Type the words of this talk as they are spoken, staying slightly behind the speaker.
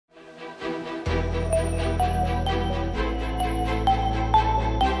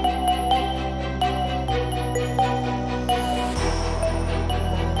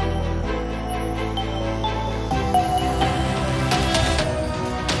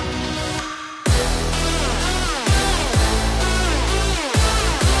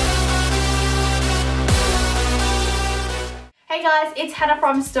guys, it's Hannah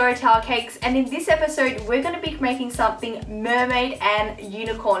from Storytale Cakes, and in this episode we're going to be making something mermaid and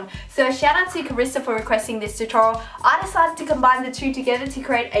unicorn. So shout out to Carissa for requesting this tutorial. I decided to combine the two together to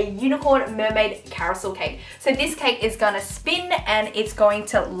create a unicorn mermaid carousel cake. So this cake is going to spin and it's going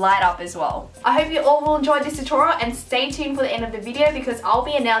to light up as well. I hope you all will enjoy this tutorial and stay tuned for the end of the video because I'll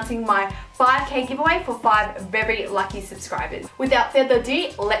be announcing my 5k giveaway for 5 very lucky subscribers. Without further ado,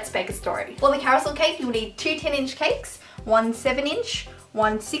 let's bake a story. For the carousel cake, you'll need 2 10-inch cakes, 1 7-inch,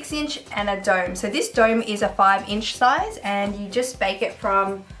 1 6-inch, and a dome. So this dome is a 5-inch size, and you just bake it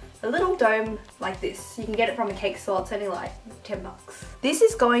from a little dome like this. You can get it from a cake store, it's only like 10 bucks. This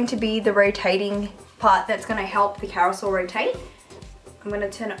is going to be the rotating part that's going to help the carousel rotate. I'm going to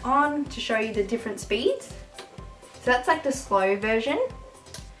turn it on to show you the different speeds. So that's like the slow version,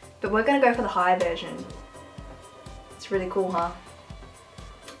 but we're going to go for the high version. It's really cool, huh?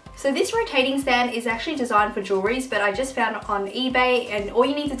 So this rotating stand is actually designed for jewelries, but I just found it on eBay, and all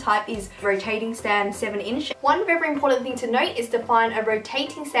you need to type is rotating stand 7-inch. One very important thing to note is to find a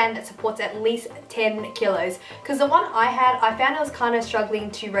rotating stand that supports at least 10 kilos, because the one I had, I found I was kind of struggling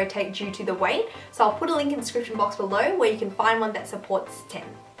to rotate due to the weight. So I'll put a link in the description box below where you can find one that supports 10.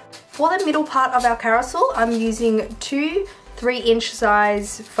 For the middle part of our carousel, I'm using 2 3-inch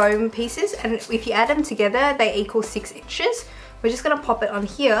size foam pieces, and if you add them together they equal 6 inches. We're just going to pop it on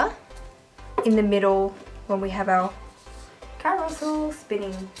here in the middle when we have our carousel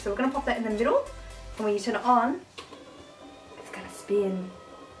spinning. So we're going to pop that in the middle, and when you turn it on, it's going to spin.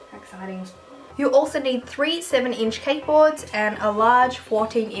 How exciting. You also need 3 7-inch cake boards and a large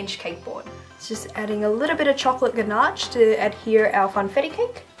 14-inch cake board. It's just adding a little bit of chocolate ganache to adhere our funfetti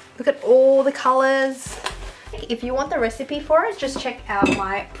cake. Look at all the colours. If you want the recipe for it, just check out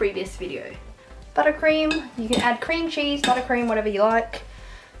my previous video. Buttercream, you can add cream cheese, buttercream, whatever you like,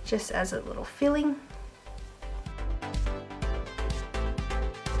 just as a little filling.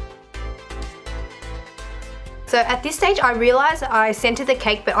 So at this stage I realised I centered the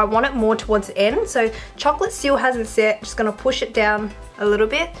cake, but I want it more towards the end, so chocolate still hasn't set. Just going to push it down a little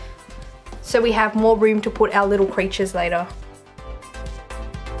bit so we have more room to put our little creatures later.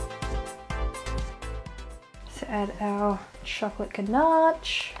 So add our chocolate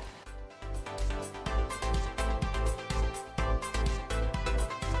ganache.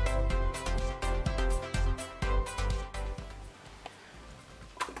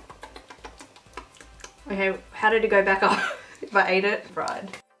 Okay, how did it go back up if I ate it?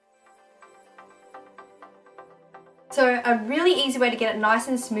 Fried. So a really easy way to get it nice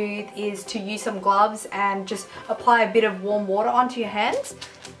and smooth is to use some gloves and just apply a bit of warm water onto your hands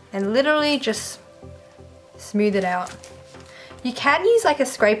and literally just smooth it out. You can use like a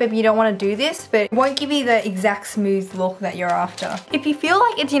scraper if you don't want to do this, but it won't give you the exact smooth look that you're after. If you feel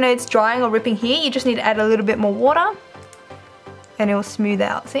like it's, it's drying or ripping here, you just need to add a little bit more water and it will smooth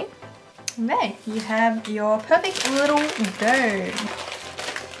out, see? Okay, you have your perfect little dome.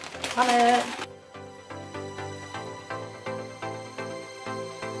 Love it.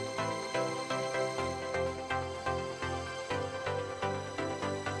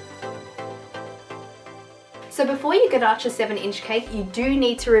 So before you ganache a 7-inch cake, you do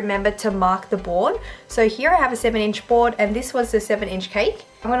need to remember to mark the board. So here I have a 7-inch board, and this was the 7-inch cake.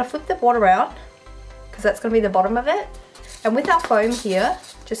 I'm going to flip the board around because that's going to be the bottom of it. And with our foam here,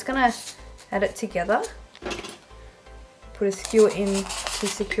 just going to add it together. Put a skewer in to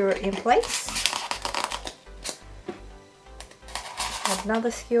secure it in place. Add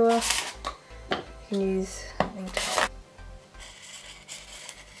another skewer. You can use something to help.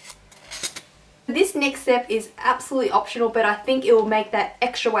 This next step is absolutely optional, but I think it will make that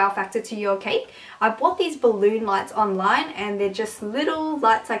extra wow factor to your cake. I bought these balloon lights online, and they're just little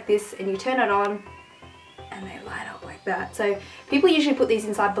lights like this, and you turn it on and they light up like that. So people usually put these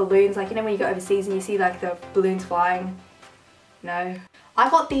inside balloons, like when you go overseas and you see like the balloons flying. No. I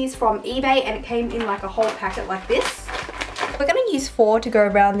got these from eBay and it came in like a whole packet like this. We're going to use 4 to go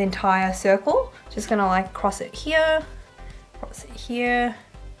around the entire circle. Just going to like cross it here,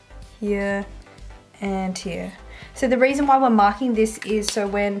 here, and here. So the reason why we're marking this is so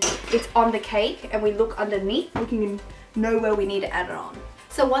when it's on the cake and we look underneath, we can know where we need to add it on.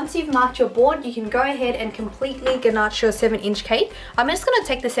 So once you've marked your board, you can go ahead and completely ganache your 7-inch cake. I'm just going to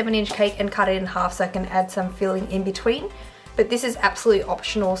take the 7-inch cake and cut it in half so I can add some filling in between. But this is absolutely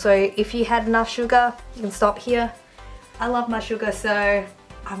optional, so if you had enough sugar, you can stop here. I love my sugar, so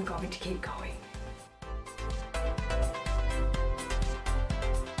I'm going to keep going.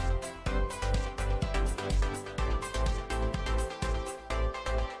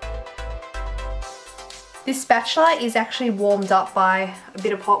 This spatula is actually warmed up by a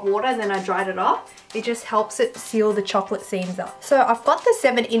bit of hot water, then I dried it off. It just helps it seal the chocolate seams up. So I've got the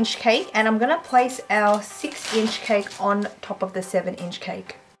 7-inch cake and I'm gonna place our 6-inch cake on top of the 7-inch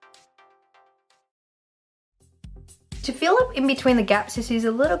cake. To fill up in between the gaps, just use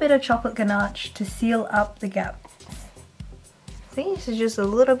a little bit of chocolate ganache to seal up the gap. See, this is just a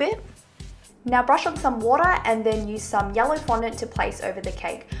little bit. Now brush on some water and then use some yellow fondant to place over the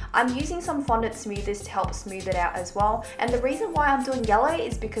cake. I'm using some fondant smoothers to help smooth it out as well. And the reason why I'm doing yellow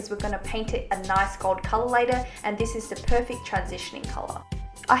is because we're going to paint it a nice gold color later, and this is the perfect transitioning color.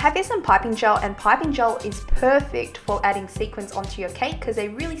 I have here some piping gel, and piping gel is perfect for adding sequins onto your cake because they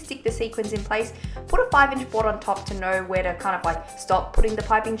really stick the sequins in place. Put a 5-inch board on top to know where to kind of like stop putting the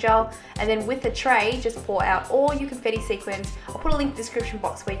piping gel, and then with the tray just pour out all your confetti sequins. I'll put a link in the description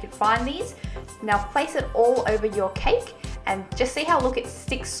box where you can find these. Now place it all over your cake and just see how it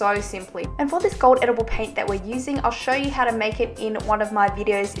sticks so simply. And for this gold edible paint that we're using, I'll show you how to make it in one of my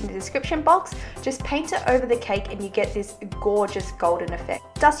videos in the description box. Just paint it over the cake and you get this gorgeous golden effect.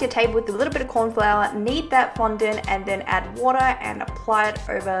 Dust your table with a little bit of corn flour, knead that fondant, and then add water and apply it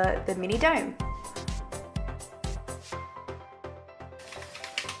over the mini dome.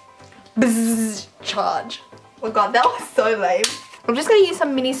 Bzzz, charge. Oh god, that was so lame. I'm just going to use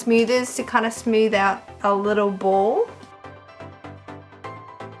some mini smoothers to kind of smooth out a little ball.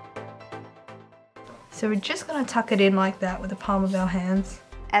 So we're just going to tuck it in like that with the palm of our hands.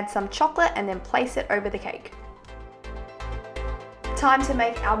 Add some chocolate and then place it over the cake. Time to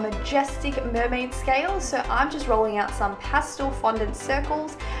make our majestic mermaid scale. So I'm just rolling out some pastel fondant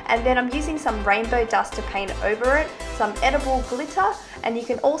circles, and then I'm using some rainbow dust to paint over it, some edible glitter, and you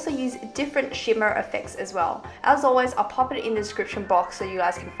can also use different shimmer effects as well. As always, I'll pop it in the description box so you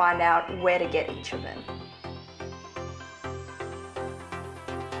guys can find out where to get each of them.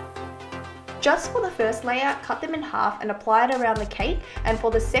 Just for the first layer, cut them in half and apply it around the cake, and for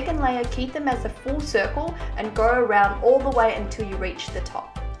the second layer, keep them as a full circle and go around all the way until you reach the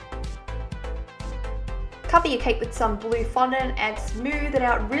top. Cover your cake with some blue fondant and smooth it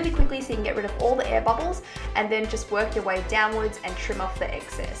out really quickly so you can get rid of all the air bubbles, and then just work your way downwards and trim off the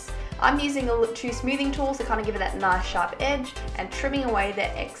excess. I'm using 2 smoothing tools to kind of give it that nice sharp edge and trimming away the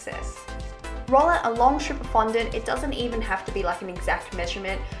excess. Roll out a long strip of fondant. It doesn't even have to be like an exact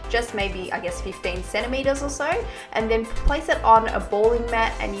measurement, just maybe I guess 15 centimeters or so, and then place it on a balling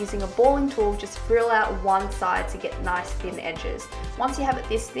mat, and using a balling tool just frill out one side to get nice thin edges. Once you have it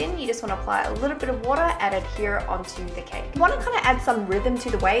this thin, you just want to apply a little bit of water and adhere onto the cake. You want to kind of add some rhythm to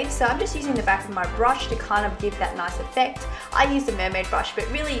the waves, so I'm just using the back of my brush to kind of give that nice effect. I used a mermaid brush, but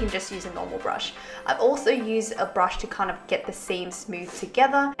really you can just use a normal brush. I've also used a brush to kind of get the seams smooth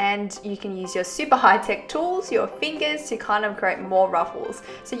together, and you can use your super high-tech tools, your fingers, to kind of create more ruffles.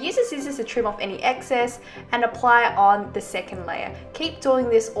 So use the scissors to trim off any excess and apply it on the second layer. Keep doing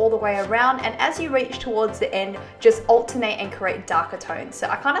this all the way around, and as you reach towards the end, just alternate and create darker tones. So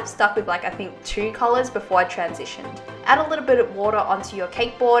I kind of stuck with like I think 2 colors before I transitioned. Add a little bit of water onto your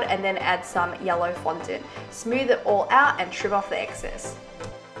cake board and then add some yellow fondant. Smooth it all out and trim off the excess.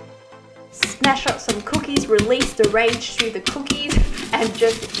 Smash up some cookies, release the rage through the cookies, and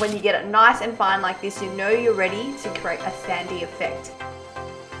just when you get it nice and fine like this, you know you're ready to create a sandy effect.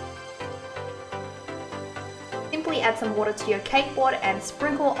 Simply add some water to your cake board and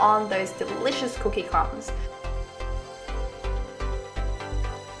sprinkle on those delicious cookie crumbs.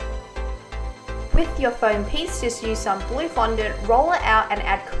 With your foam piece, just use some blue fondant, roll it out and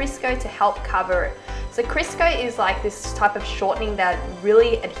add Crisco to help cover it. So Crisco is like this type of shortening that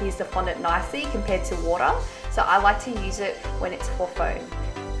really adheres to fondant nicely compared to water. So I like to use it when it's for foam.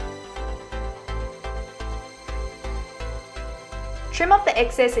 Trim off the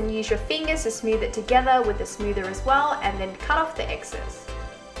excess and use your fingers to smooth it together with a smoother as well, and then cut off the excess.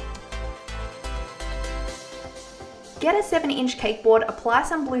 Get a 7-inch cake board, apply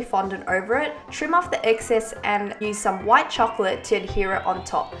some blue fondant over it, trim off the excess and use some white chocolate to adhere it on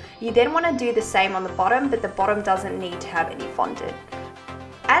top. You then want to do the same on the bottom, but the bottom doesn't need to have any fondant.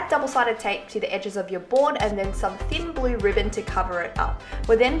 Add double-sided tape to the edges of your board and then some thin blue ribbon to cover it up.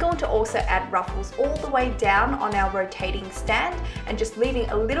 We're then going to also add ruffles all the way down on our rotating stand and just leaving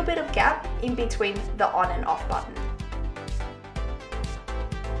a little bit of gap in between the on and off button.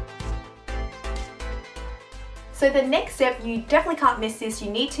 So the next step, you definitely can't miss this. You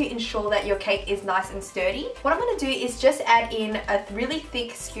need to ensure that your cake is nice and sturdy. What I'm going to do is just add in a really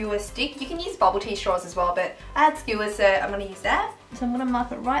thick skewer stick. You can use bubble tea straws as well, but I had skewers, so I'm going to use that. So I'm going to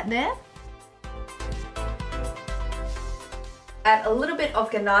mark it right there. Add a little bit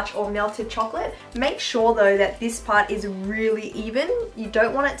of ganache or melted chocolate. Make sure though that this part is really even. You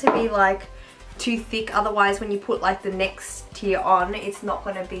don't want it to be like too thick, otherwise when you put like the next tier on, it's not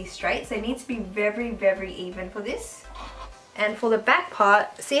going to be straight. So it needs to be very, very even for this. And for the back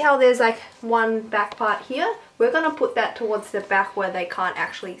part, see how there's like one back part here? We're going to put that towards the back where they can't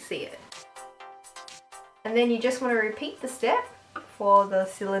actually see it. And then you just want to repeat the step for the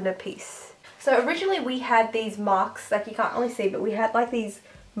cylinder piece. So originally we had these marks, like you can't really see, but we had like these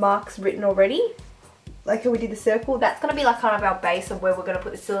marks written already. Like how we did the circle, that's going to be like kind of our base of where we're going to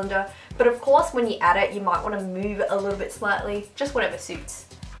put the cylinder. But of course when you add it, you might want to move it a little bit slightly, just whatever suits.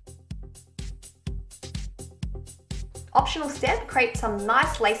 Optional step, create some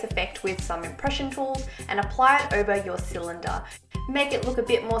nice lace effect with some impression tools and apply it over your cylinder. Make it look a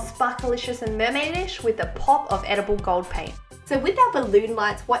bit more sparklicious and mermaidish with a pop of edible gold paint. So with our balloon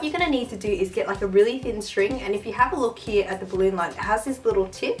lights, what you're going to need to do is get like a really thin string, and if you have a look here at the balloon light, it has this little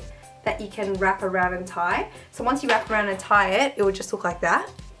tip that you can wrap around and tie. So once you wrap around and tie it, it will just look like that.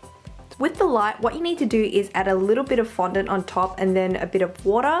 With the light, what you need to do is add a little bit of fondant on top and then a bit of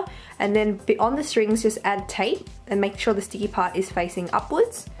water, and then on the strings just add tape and make sure the sticky part is facing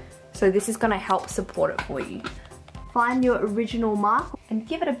upwards. So this is going to help support it for you. Find your original mark and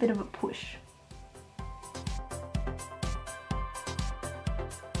give it a bit of a push.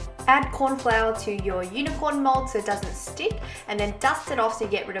 Add corn flour to your unicorn mold so it doesn't stick, and then dust it off so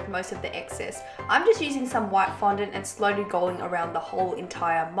you get rid of most of the excess. I'm just using some white fondant and slowly going around the whole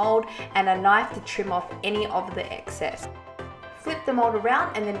entire mold, and a knife to trim off any of the excess. Flip the mold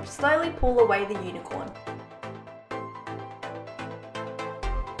around and then slowly pull away the unicorn.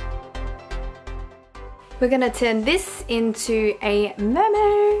 We're going to turn this into a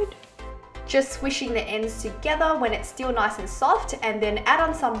mermaid. Just swishing the ends together when it's still nice and soft, and then add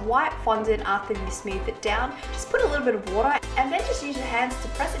on some white fondant after you smooth it down. Just put a little bit of water and then just use your hands to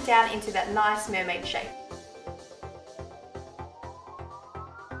press it down into that nice mermaid shape.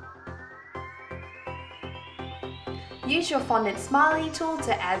 Use your fondant smiley tool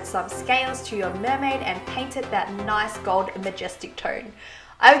to add some scales to your mermaid and paint it that nice gold majestic tone.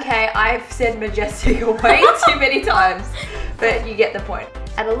 Okay, I've said majestic way too many times, but you get the point.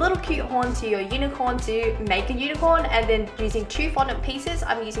 Add a little cute horn to your unicorn to make a unicorn, and then using two fondant pieces,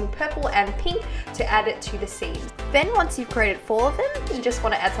 I'm using purple and pink to add it to the seams. Then once you've created 4 of them, you just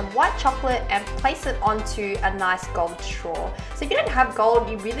want to add some white chocolate and place it onto a nice gold straw. So if you don't have gold,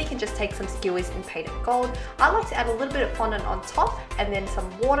 you really can just take some skewies and paint it gold. I like to add a little bit of fondant on top and then some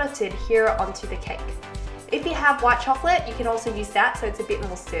water to adhere it onto the cake. If you have white chocolate, you can also use that so it's a bit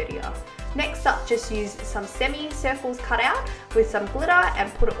more sturdier. Next up, just use some semi-circles cut out with some glitter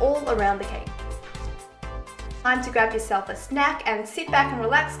and put it all around the cake. Time to grab yourself a snack and sit back and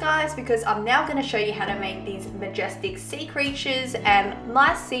relax, guys, because I'm now going to show you how to make these majestic sea creatures and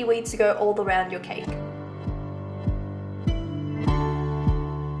nice seaweed to go all around your cake.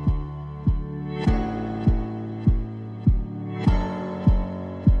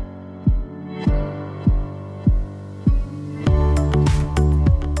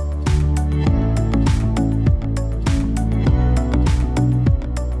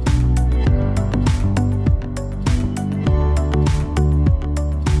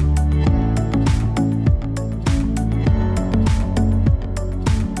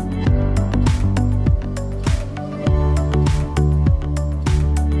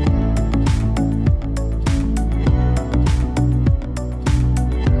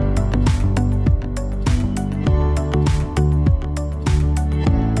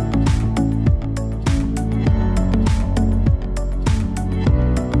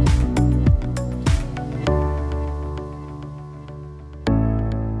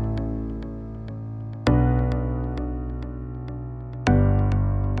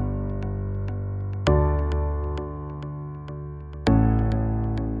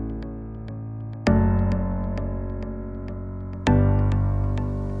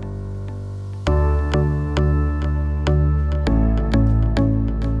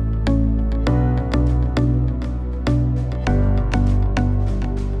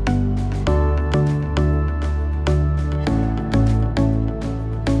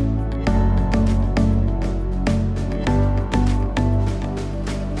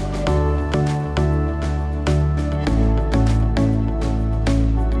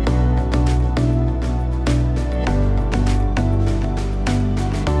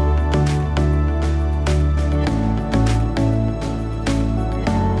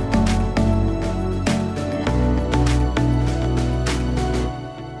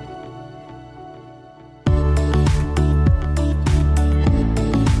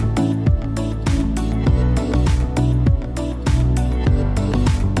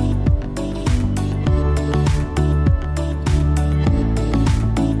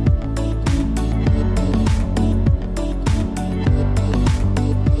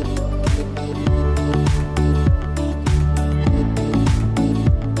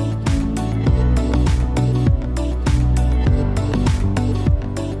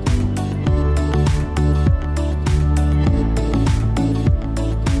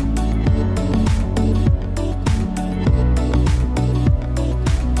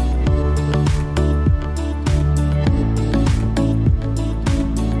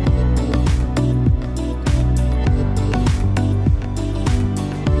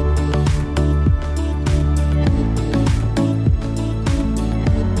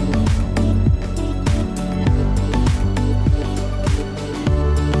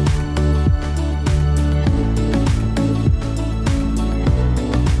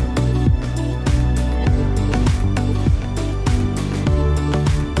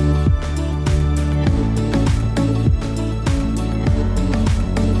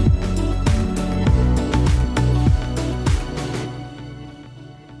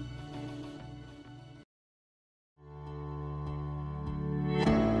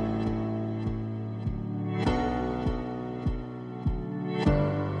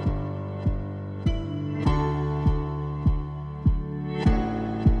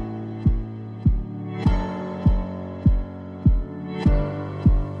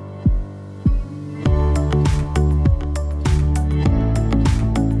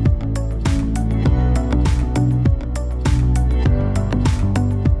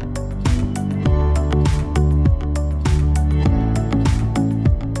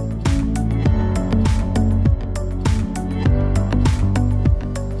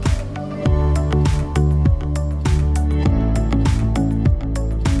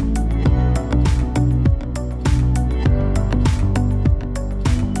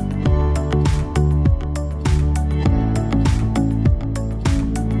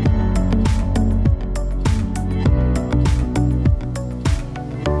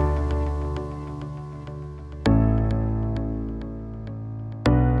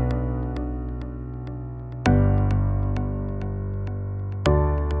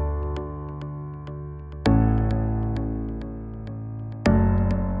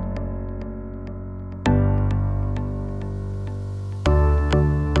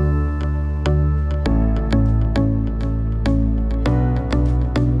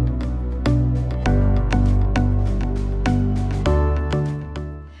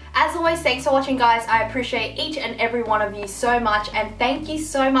 thanks for watching, guys. I appreciate each and every one of you so much, and thank you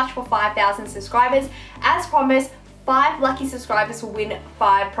so much for 5,000 subscribers. As promised, 5 lucky subscribers will win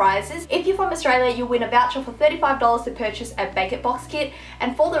 5 prizes. If you're from Australia, you'll win a voucher for $35 to purchase a Bake It Box kit.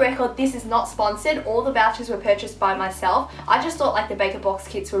 And for the record, this is not sponsored. All the vouchers were purchased by myself. I just thought like the Bake It Box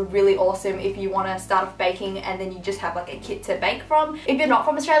kits were really awesome if you want to start off baking and then you just have like a kit to bake from. If you're not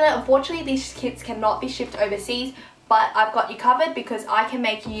from Australia, unfortunately these kits cannot be shipped overseas, but I've got you covered because I can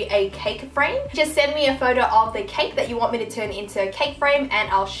make you a cake frame. Just send me a photo of the cake that you want me to turn into a cake frame and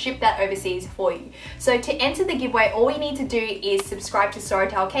I'll ship that overseas for you. So to enter the giveaway, all you need to do is subscribe to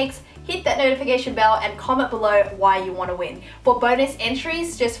Storytale Cakes, hit that notification bell and comment below why you want to win. For bonus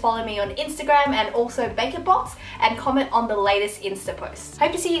entries, just follow me on Instagram and also Bake It Box and comment on the latest Insta post.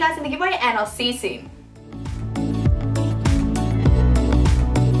 Hope to see you guys in the giveaway and I'll see you soon.